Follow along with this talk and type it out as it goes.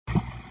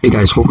Hey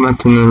guys, welcome back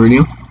to another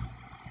video.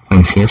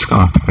 Playing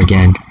CSGO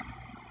again.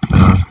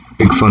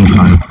 Big fun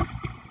time.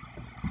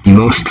 The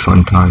most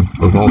fun time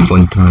of all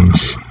fun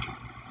times.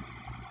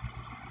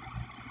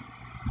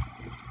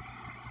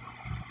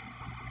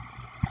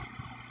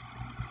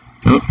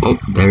 Oh,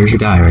 there's a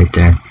guy right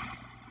there.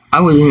 I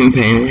wasn't even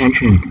paying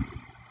attention.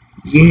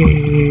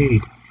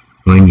 Yay!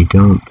 When you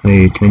don't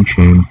pay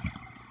attention.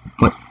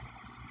 What?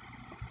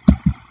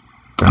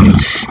 That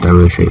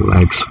was a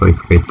lag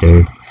spike right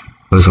there.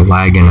 It was a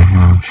lag and a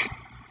half.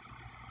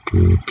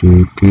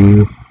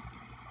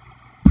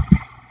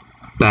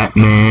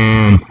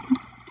 Batman!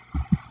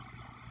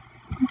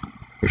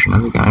 There's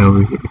another guy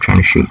over here trying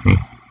to shoot me.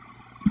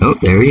 Oh,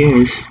 there he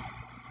is.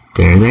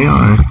 There they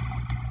are.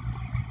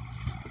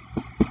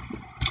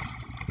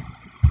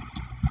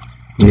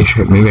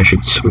 Maybe I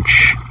should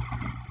switch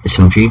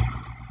SMG.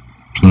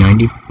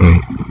 P90.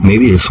 Alright,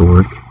 maybe this will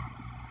work.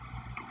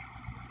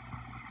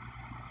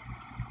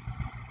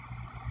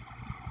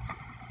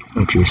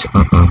 Oh jeez, I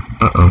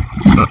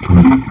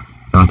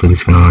don't think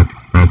it's gonna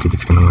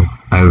work.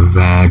 I have a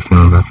bad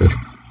feeling about this.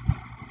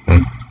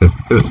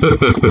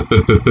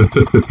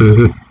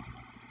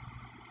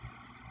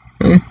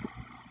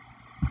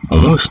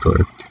 Almost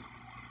worked.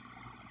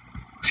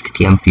 Let's get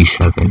the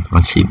MP7.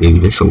 Let's see, baby,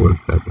 this will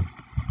work better.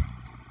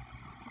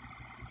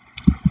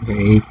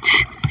 Right.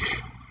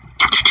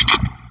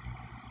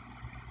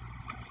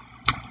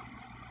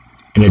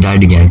 And I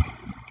died again.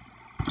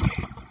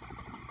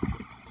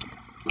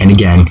 And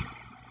again.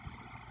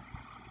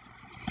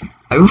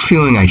 I have a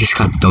feeling I just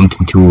got dumped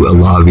into a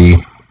lobby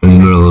in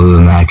the middle of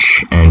the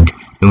match and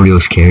nobody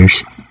else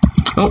cares.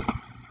 Oh,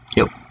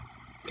 yep.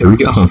 There we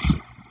go.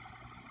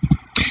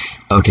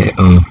 Okay,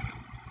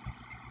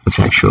 let's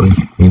actually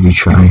maybe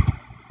try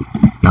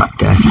not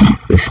death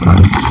this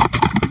time.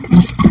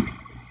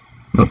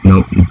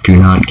 Nope, do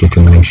not get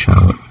the knife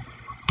out.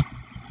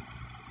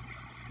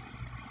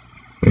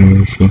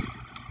 Where is he?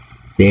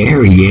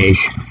 There he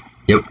is.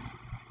 Yep.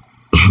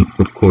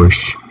 Of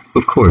course.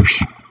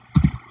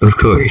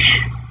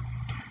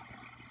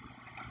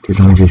 Because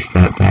I'm just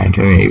that bad.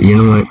 Alright, you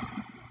know what?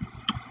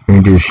 We're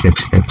gonna do the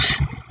snips.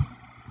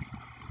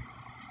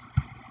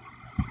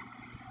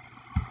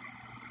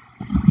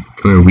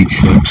 Come here, wheat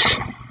snips.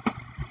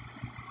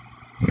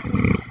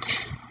 Alright.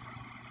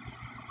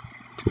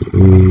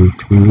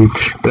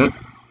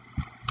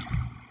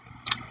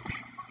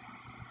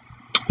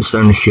 I'm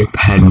starting to see a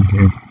pattern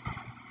here.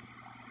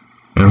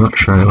 And I'm not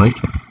sure I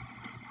like it.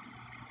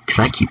 Because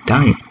I keep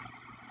dying.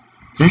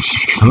 That's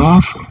just because I'm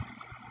awful.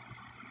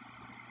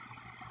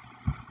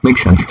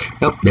 Makes sense.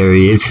 Yep, there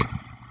he is.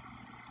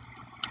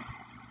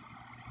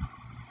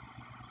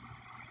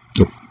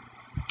 Yep.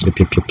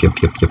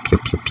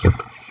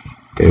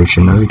 There's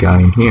another guy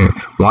in here.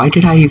 Why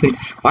didn't I even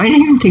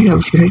think that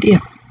was a good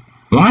idea?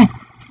 Why?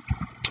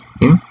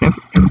 You know,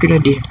 never a good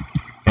idea.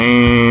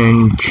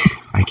 And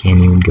I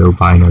can't even go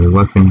buy another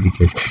weapon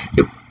because,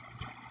 yep.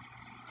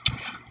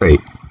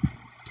 Right.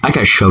 I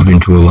got shoved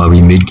into a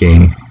lobby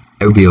mid-game.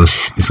 Everybody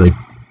else is like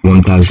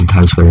 1,000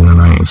 times better than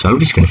I am. So I'm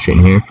just gonna sit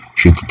in here,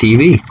 shoot the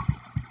TV.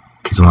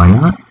 Because why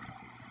not?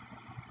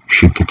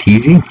 Shoot the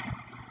TV.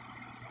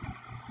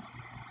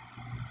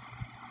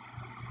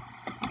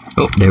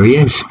 Oh, there he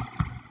is.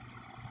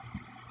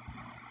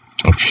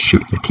 Oh, just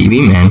shoot the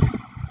TV, man.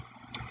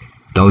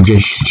 Don't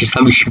just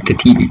let me shoot the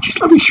TV.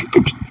 Just let me shoot the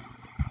TV.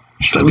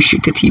 Just let me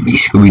shoot the TV,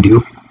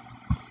 Scooby-Doo.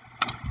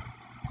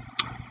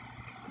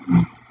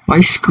 Why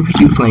is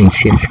Scooby-Doo playing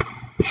CSGO?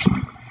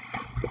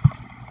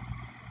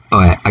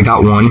 Alright, I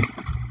got one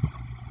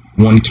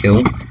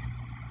kill,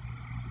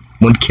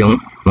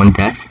 one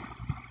death.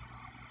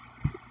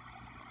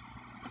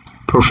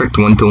 Perfect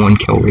 1-to-1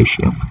 kill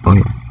ratio. Oh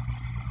yeah.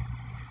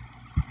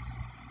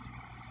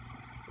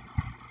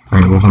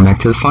 Alright, welcome back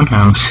to the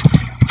funhouse.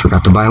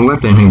 Forgot to buy a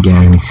weapon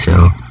again,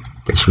 so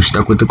guess we're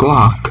stuck with the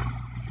Glock.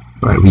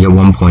 Alright, we got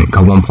 1 point.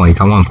 Got 1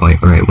 point.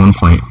 Alright, 1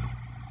 point.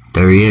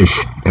 There he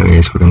is.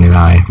 We're gonna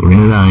die.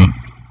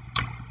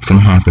 It's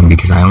gonna happen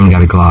because I only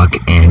got a Glock,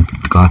 and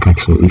the Glock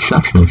absolutely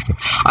sucks in this game.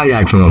 I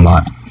died from a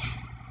bot.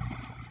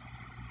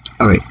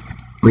 Alright,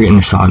 we're getting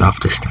the sawed off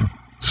this time.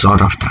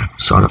 Sawed off time.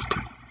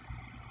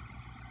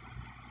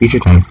 Pizza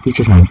time.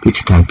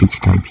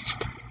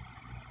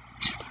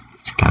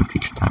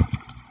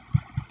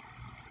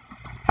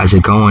 How's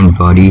it going,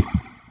 buddy?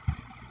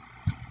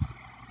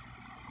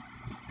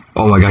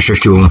 Oh my gosh, there's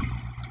 2 of them.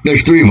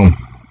 There's 3 of them.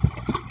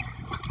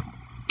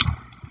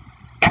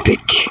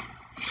 Epic.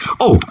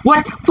 Oh,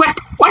 what?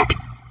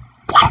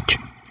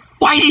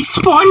 Why did it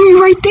spawn me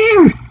right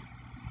there?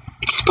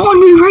 It spawned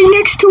me right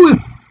next to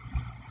him.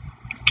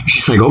 It's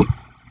just like, oh,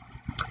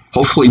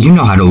 hopefully you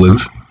know how to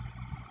live.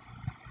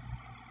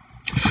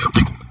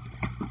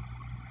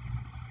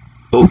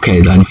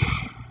 Okay then.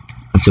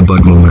 That's a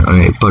bud moment.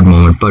 Alright, bud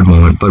moment.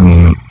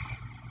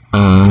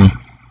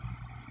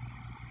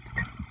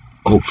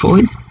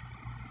 Hopefully.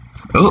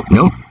 Oh,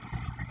 nope.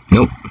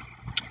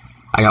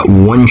 I got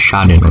 1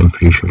 shot in, I'm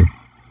pretty sure.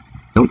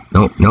 Nope.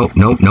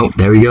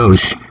 There he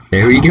goes.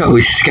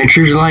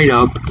 Sketchers light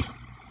up.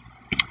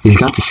 He's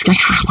got the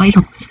Sketchers light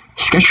up.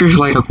 Skechers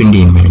light up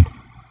Indian man.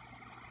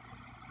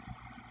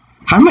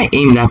 How did my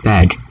aim that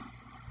bad?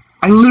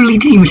 I literally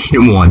didn't even hit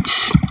him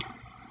once.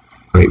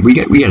 Wait, we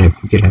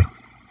gotta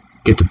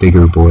get the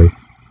bigger boy.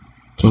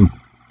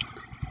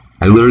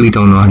 I literally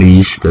don't know how to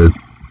use the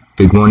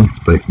big one,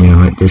 but you know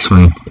what? This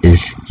one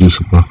is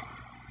usable.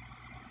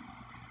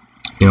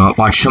 You know what?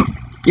 Watch some.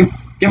 Yep.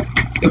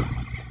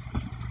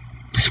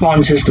 The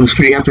spawn system's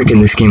pretty epic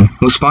in this game.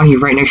 We'll spawn you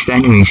right next to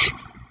enemies.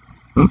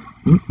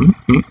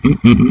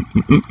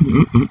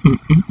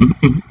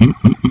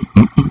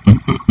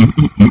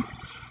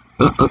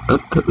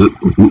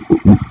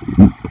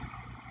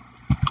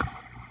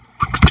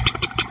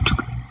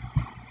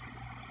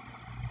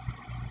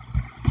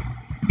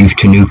 You've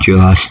canuked your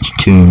last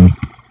tune.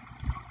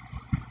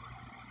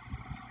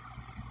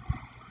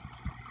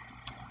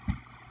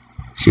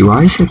 See,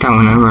 why is it that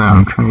whenever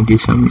I'm trying to do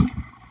something,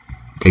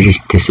 they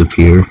just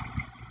disappear?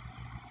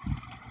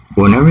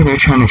 Whenever they're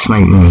trying to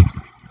snipe me,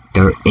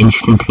 they're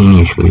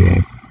instantaneously there.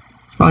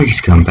 It's probably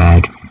just 'cause I'm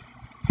bad.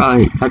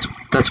 Probably,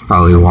 that's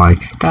probably why.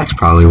 That's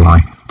probably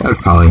why. That would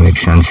probably make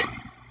sense.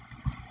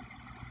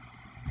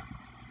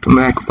 Come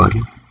back,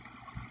 buddy.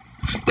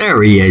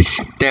 There he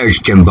is. There's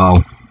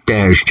Jimbo.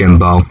 There's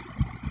Jimbo.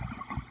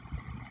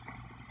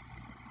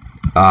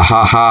 Ha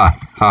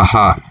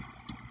ha.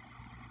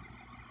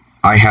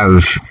 I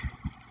have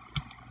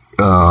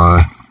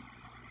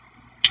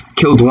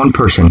killed one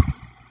person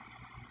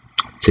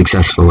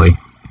successfully.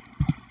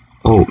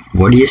 Oh,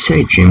 what do you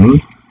say,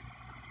 Jimmy?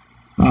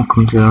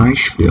 Welcome to the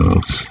rice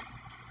fields.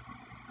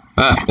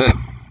 Ha.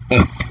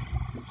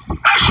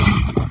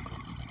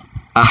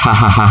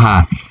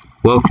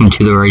 Welcome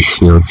to the rice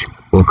fields.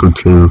 Welcome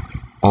to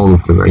all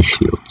of the rice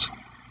fields.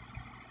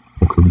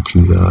 Welcome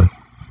to the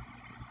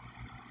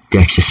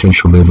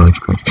existential midlife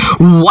crisis.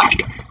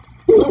 What?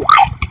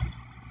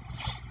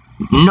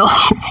 No!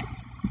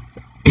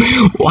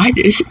 Why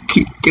does it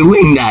keep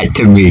doing that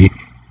to me?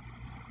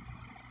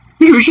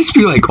 It would just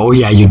be like, oh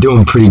yeah, you're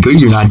doing pretty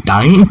good, you're not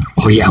dying?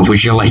 Oh yeah,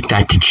 would you like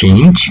that to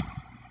change?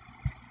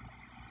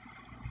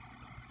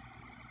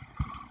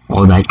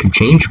 Oh, that could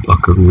change,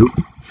 buckaroo.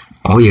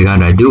 All you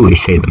gotta do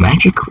is say the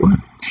magic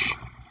words.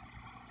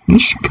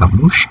 Mishka,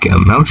 mushka,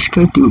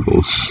 mouska,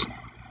 doodles.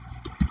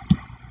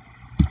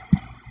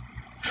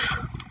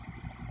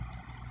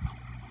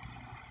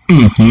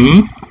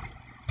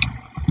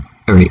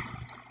 Alright.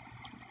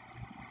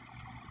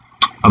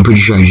 I'm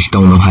pretty sure I just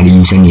don't know how to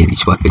use any of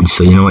these weapons,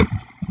 so you know what?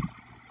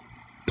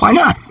 Why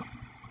not?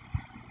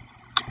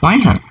 Why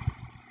not?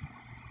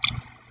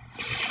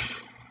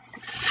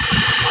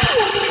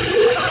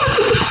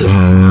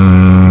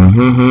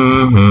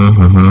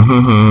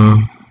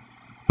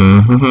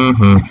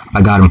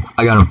 I got him.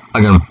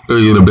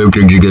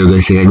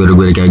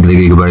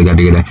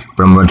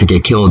 But I'm about to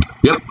get killed.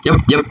 Yep.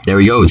 There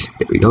he goes.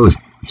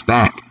 He's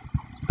back.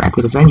 Back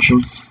with a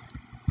vengeance.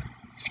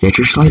 Get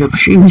your slide up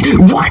shoes.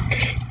 What?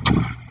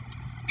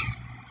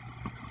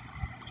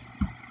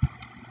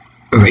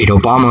 Alright,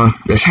 Obama.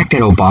 Let's hack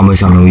that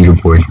Obama's on the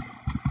leaderboard.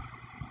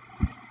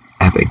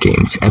 Epic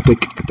games. Epic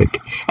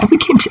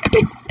games.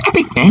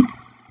 Epic, man.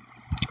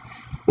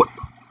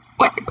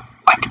 What?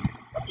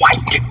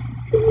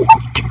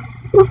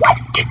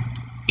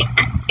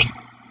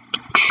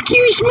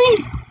 Excuse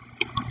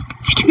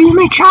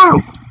me,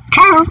 Charles.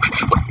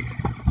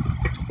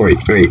 What?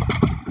 Wait.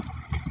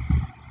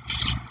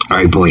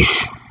 Alright,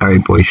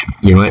 boys.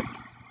 You know what?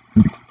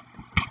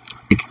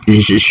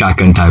 This is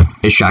shotgun time.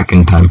 It's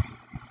shotgun time.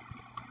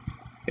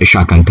 You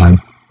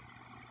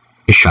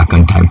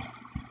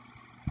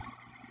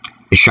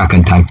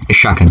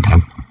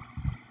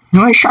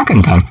know what?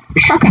 Shotgun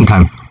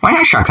time. Why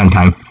not shotgun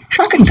time?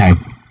 Shotgun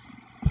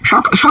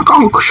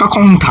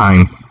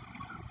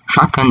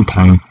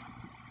time.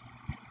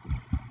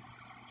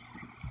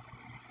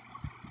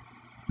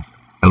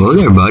 Hello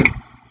there, bud.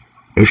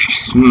 There's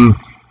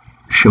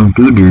some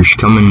dudes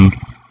coming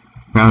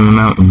around the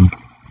mountain.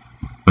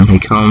 When they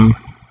come,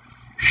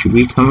 should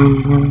we come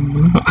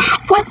in?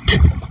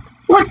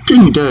 What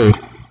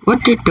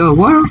did the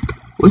world?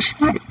 What's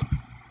that?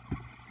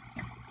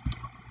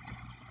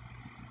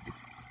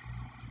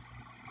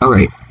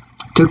 Alright.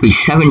 Took me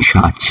 7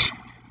 shots.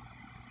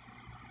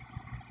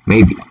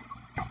 Maybe.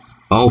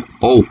 Oh,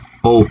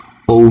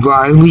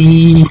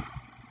 O'Reilly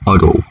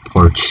Auto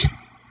Parts.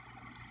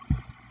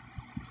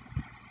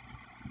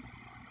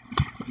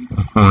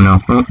 Oh no.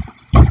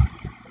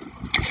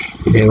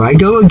 There I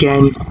go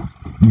again.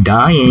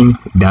 Dying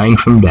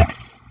from death.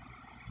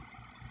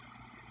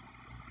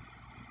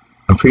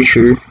 I'm pretty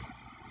sure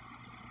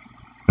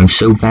I'm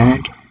so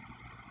bad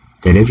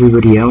that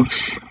everybody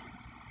else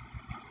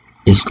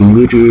is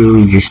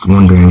literally just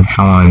wondering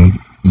how I'm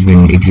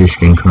even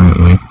existing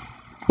currently.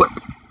 What?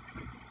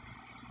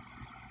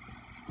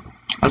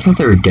 I thought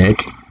they were dead.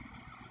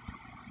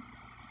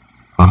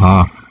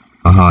 Haha.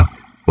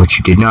 What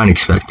you did not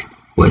expect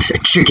was a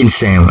chicken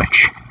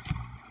sandwich.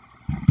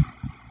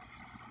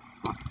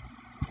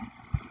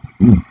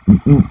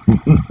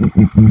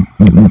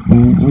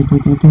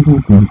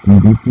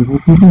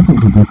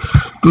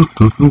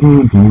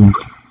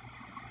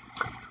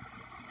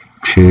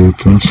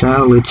 chicken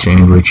salad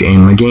sandwich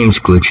and my game's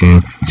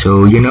glitching,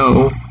 so you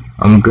know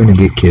I'm gonna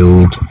get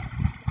killed.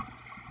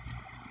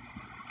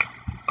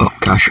 Oh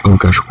gosh,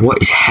 what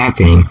is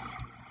happening?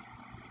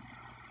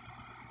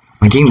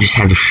 My game just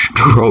had a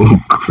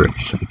stroke for a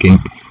second.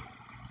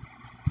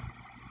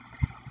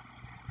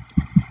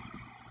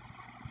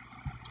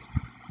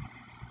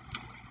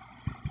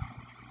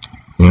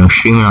 You know,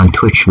 streaming on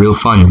Twitch, real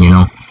fun, you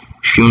know.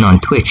 Streaming on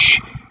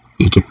Twitch,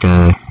 you get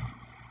the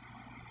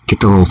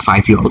little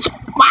 5-year-olds.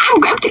 Mom,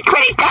 grab the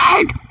credit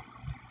card!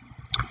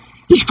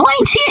 He's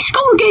playing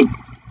CSGO again!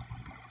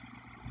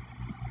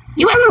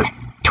 You remember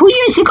 2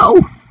 years ago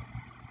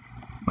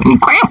when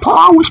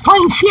Grandpa was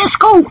playing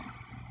CSGO?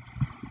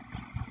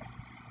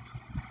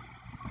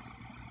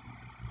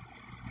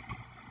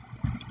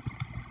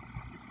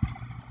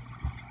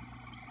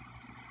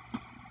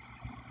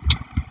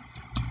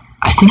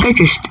 I think I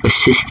just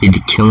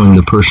assisted killing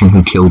the person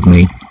who killed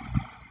me.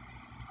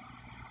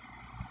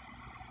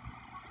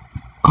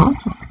 Oh.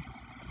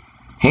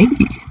 Hey.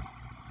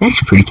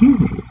 That's pretty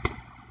good.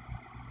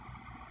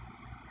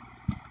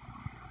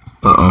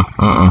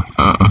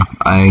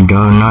 I do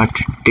not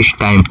this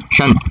time,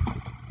 son.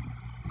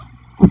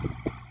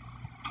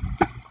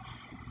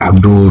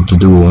 Abdul the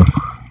Duel.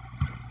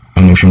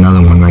 And there's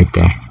another one right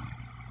there.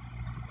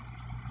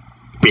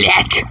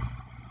 Blat.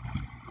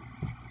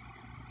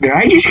 Did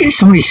I just get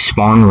somebody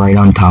spawn right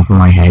on top of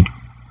my head?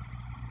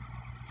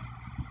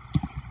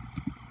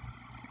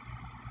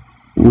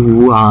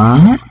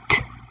 What?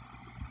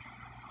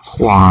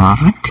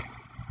 What?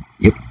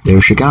 Yep,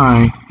 there's a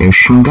guy. There's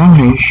some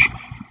guys.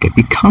 They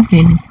be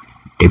coming.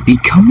 They be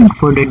coming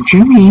for the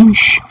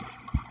jimmies.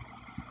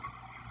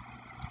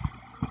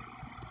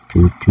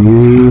 I'm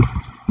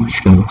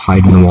just gonna go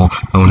hide in the wall.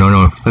 Oh,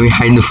 no. Let me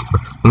hide in the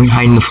floor. Let me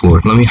hide in the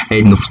floor. Let me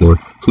hide in the floor.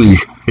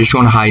 Please. I just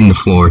want to hide in the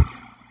floor.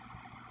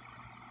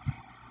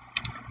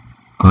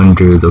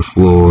 Under the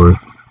floor.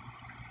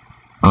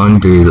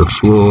 Under the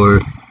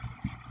floor.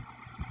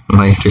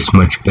 Life is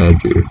much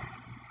better.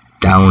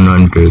 Down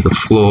under the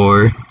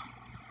floor.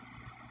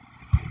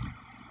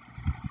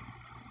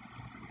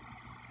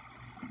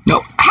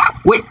 No,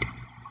 wait.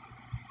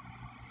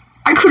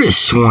 I could have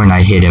sworn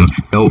I hit him.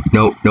 No.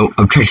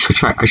 I'm trying to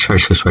switch right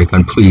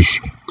gun. Please,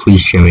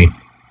 Jimmy.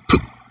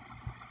 Please.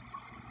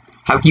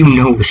 Have you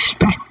no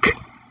respect?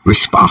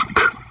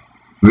 Respect.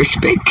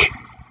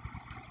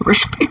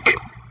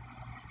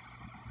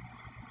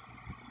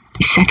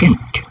 Second.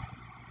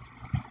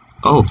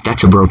 Oh,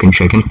 that's a broken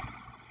chicken.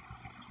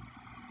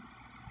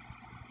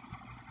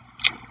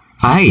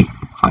 Hi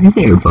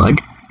there,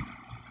 bud.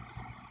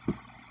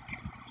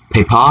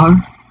 Papar?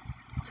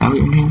 Is that what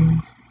your name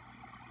is?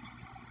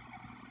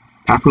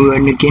 Papua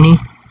New Guinea?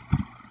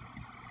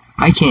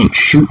 I can't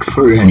shoot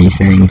for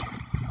anything.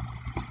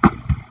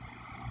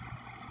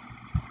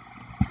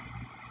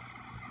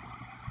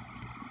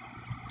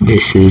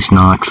 This is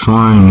not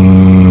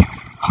funny.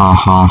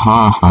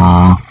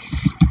 Ha.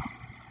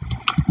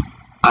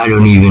 I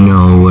don't even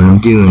know what I'm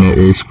doing at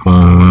this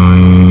point.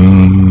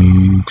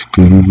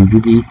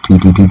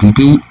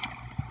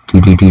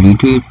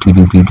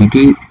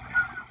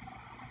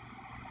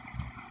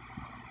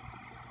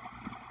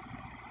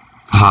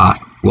 Ha,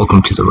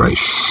 welcome to the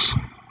rice.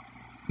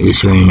 It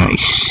is very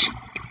nice.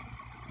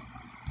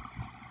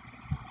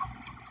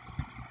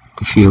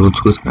 The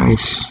fields with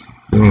rice.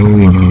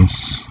 Very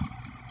nice.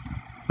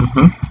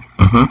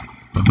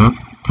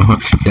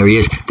 There he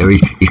is.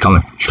 He's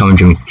coming,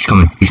 Jimmy. He's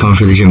coming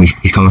for the jimmies.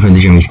 He's coming.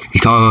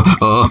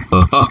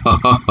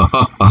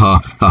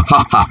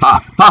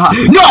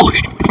 No!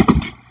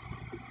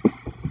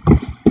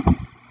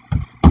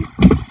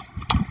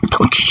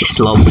 Don't you just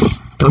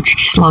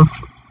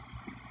love?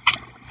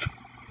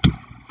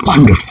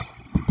 Wonderful.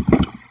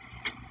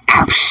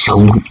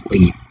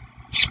 Absolutely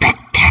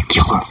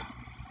spectacular.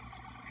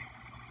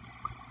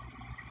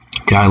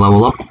 Did I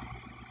level up?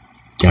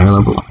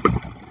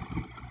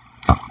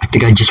 Oh, I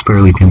think I just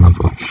barely did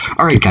level up.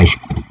 Alright guys,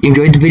 you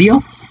enjoyed the video?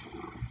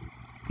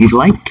 If you've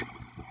liked,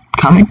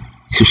 comment,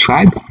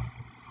 subscribe.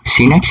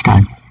 See you next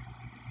time.